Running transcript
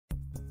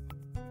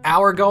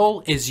Our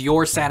goal is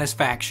your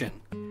satisfaction.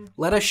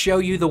 Let us show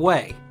you the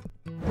way.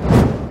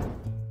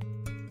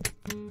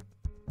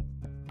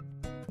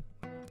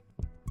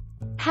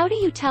 How do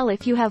you tell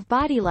if you have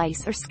body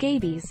lice or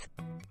scabies?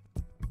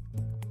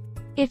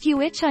 If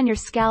you itch on your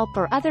scalp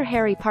or other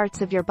hairy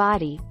parts of your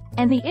body,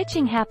 and the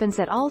itching happens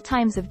at all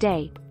times of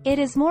day, it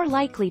is more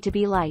likely to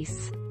be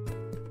lice.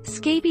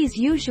 Scabies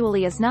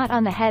usually is not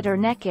on the head or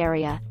neck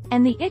area,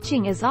 and the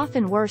itching is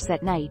often worse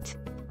at night.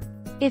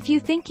 If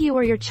you think you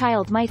or your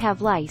child might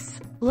have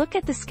lice, look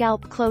at the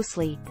scalp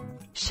closely.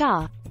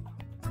 Shaw.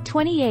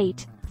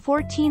 28,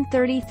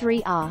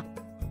 1433a.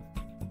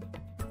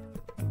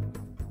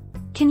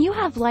 Can you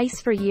have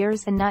lice for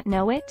years and not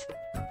know it?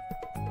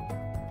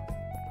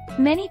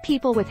 Many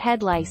people with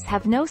head lice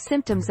have no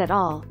symptoms at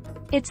all.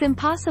 It's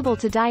impossible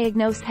to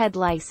diagnose head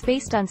lice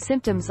based on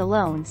symptoms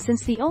alone,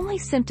 since the only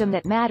symptom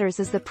that matters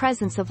is the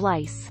presence of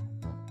lice.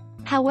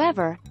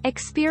 However,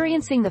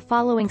 experiencing the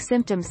following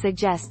symptoms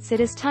suggests it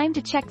is time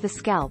to check the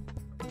scalp.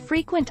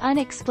 Frequent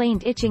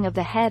unexplained itching of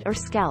the head or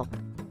scalp.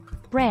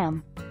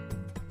 Ram.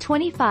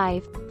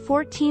 25,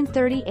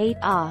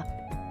 1438a.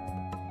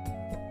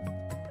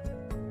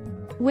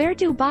 Where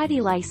do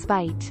body lice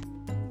bite?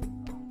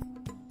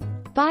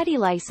 Body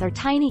lice are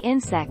tiny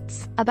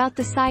insects, about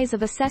the size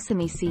of a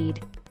sesame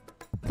seed.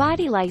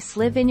 Body lice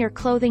live in your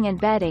clothing and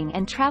bedding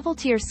and travel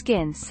to your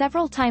skin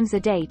several times a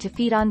day to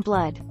feed on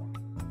blood.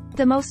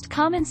 The most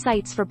common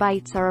sites for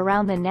bites are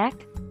around the neck,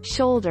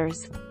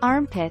 shoulders,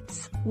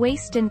 armpits,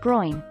 waist and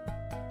groin.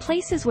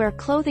 Places where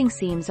clothing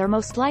seams are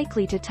most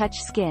likely to touch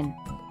skin.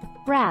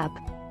 Rab.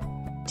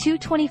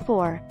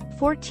 224,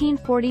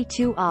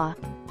 1442a.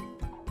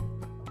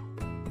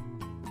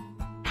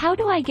 How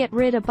do I get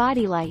rid of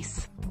body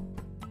lice?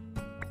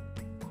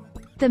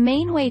 The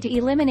main way to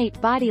eliminate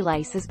body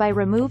lice is by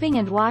removing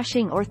and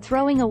washing or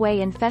throwing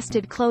away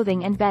infested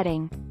clothing and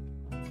bedding.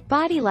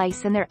 Body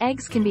lice and their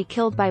eggs can be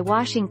killed by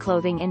washing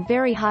clothing in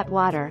very hot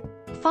water,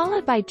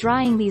 followed by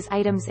drying these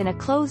items in a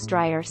clothes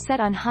dryer set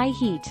on high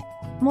heat,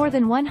 more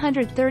than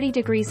 130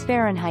 degrees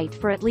Fahrenheit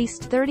for at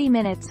least 30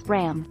 minutes.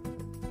 Ram.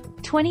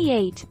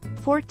 28,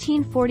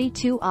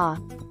 1442a.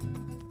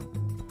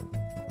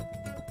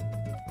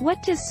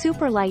 What does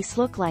super lice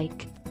look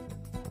like?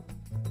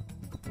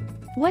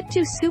 What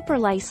do super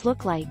lice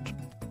look like?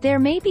 There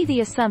may be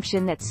the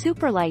assumption that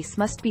super lice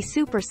must be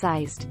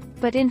supersized,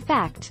 but in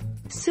fact,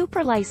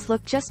 super lice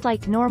look just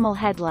like normal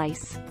head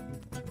lice.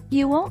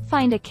 You won't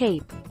find a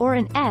cape, or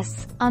an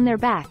S, on their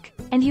back,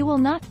 and you will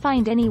not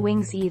find any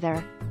wings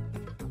either.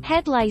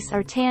 Head lice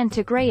are tan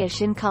to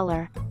grayish in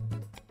color.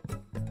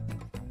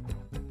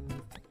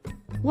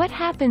 What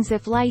happens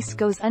if lice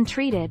goes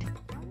untreated?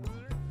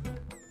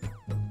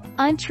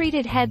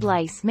 Untreated head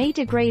lice may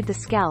degrade the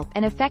scalp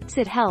and affects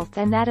its health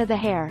and that of the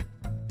hair.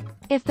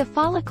 If the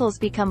follicles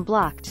become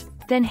blocked,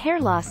 then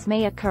hair loss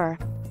may occur.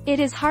 It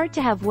is hard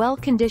to have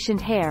well-conditioned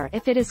hair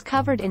if it is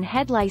covered in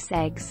head lice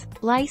eggs,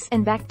 lice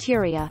and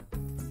bacteria.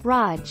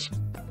 Raj.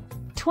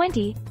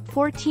 20,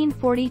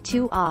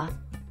 1442a.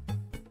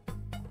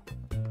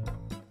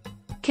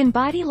 Can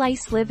body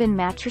lice live in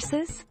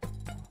mattresses?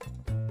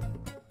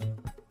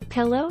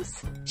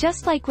 Pillows?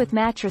 Just like with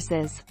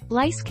mattresses,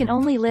 lice can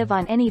only live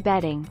on any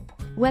bedding,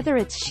 whether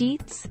it's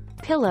sheets,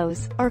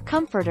 pillows, or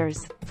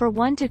comforters, for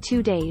 1 to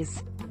 2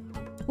 days.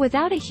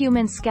 Without a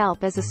human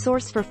scalp as a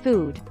source for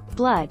food,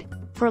 blood,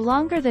 for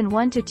longer than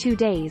 1 to 2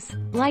 days,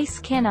 lice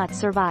cannot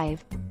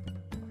survive.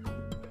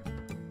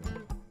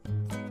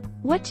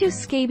 What do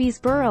scabies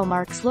burrow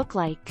marks look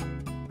like?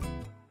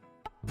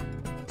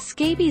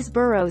 Scabies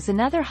burrows.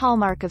 Another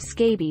hallmark of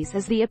scabies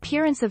is the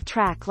appearance of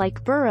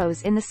track-like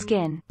burrows in the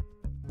skin.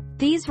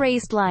 These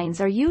raised lines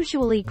are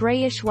usually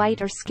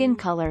grayish-white or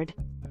skin-colored.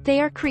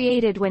 They are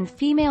created when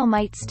female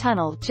mites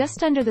tunnel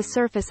just under the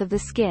surface of the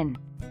skin.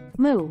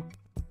 Mu.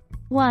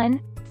 1,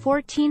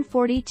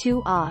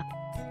 1442a.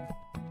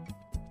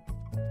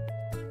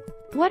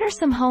 What are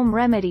some home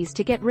remedies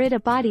to get rid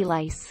of body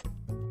lice?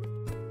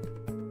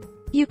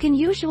 You can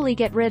usually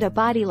get rid of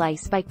body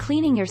lice by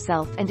cleaning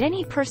yourself and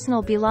any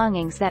personal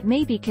belongings that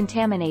may be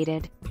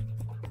contaminated.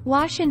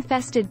 Wash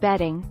infested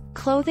bedding,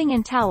 clothing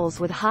and towels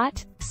with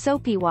hot,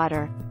 soapy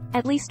water,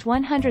 at least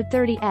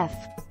 130 F,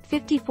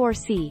 54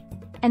 C,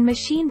 and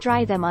machine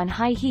dry them on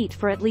high heat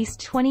for at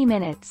least 20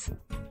 minutes.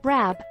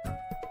 Rab.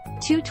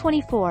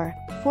 224,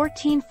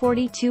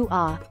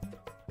 1442a.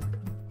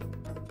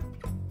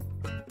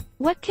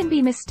 What can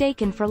be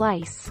mistaken for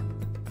lice?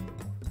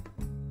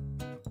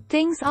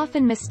 Things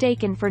often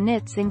mistaken for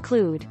nits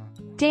include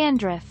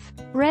dandruff,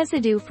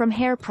 residue from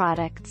hair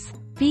products,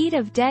 bead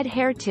of dead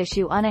hair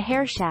tissue on a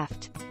hair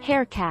shaft,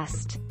 hair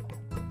cast,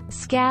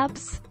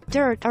 scabs,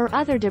 dirt or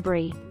other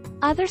debris,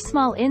 other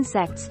small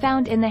insects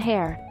found in the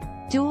hair.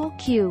 Dual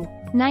Q.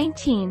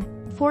 19,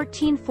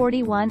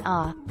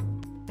 1441a.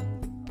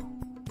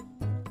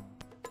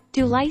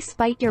 Do lice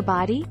bite your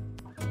body?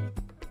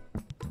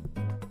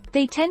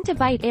 They tend to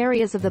bite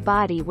areas of the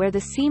body where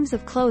the seams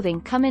of clothing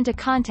come into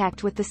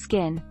contact with the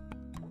skin.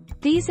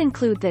 These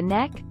include the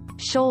neck,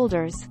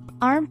 shoulders,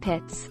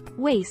 armpits,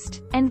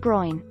 waist, and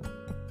groin.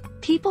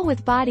 People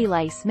with body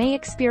lice may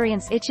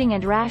experience itching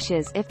and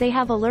rashes if they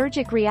have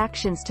allergic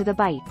reactions to the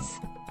bites.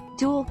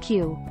 Dual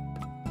Q.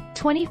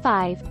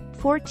 25,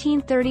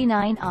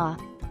 1439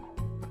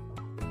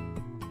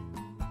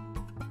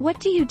 What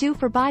do you do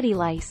for body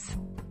lice?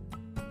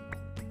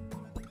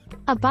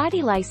 A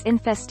body lice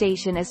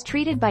infestation is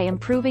treated by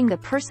improving the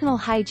personal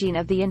hygiene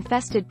of the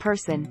infested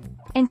person,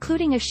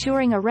 including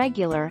assuring a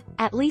regular,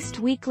 at least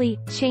weekly,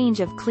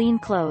 change of clean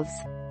clothes.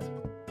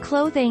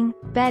 Clothing,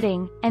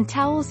 bedding, and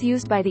towels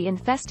used by the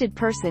infested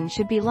person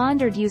should be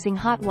laundered using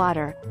hot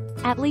water,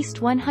 at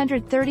least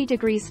 130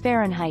 degrees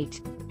Fahrenheit,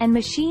 and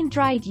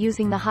machine-dried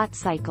using the hot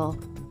cycle.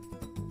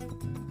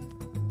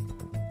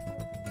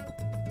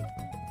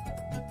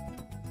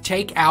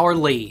 Take our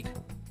lead.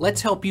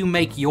 Let's help you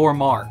make your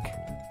mark.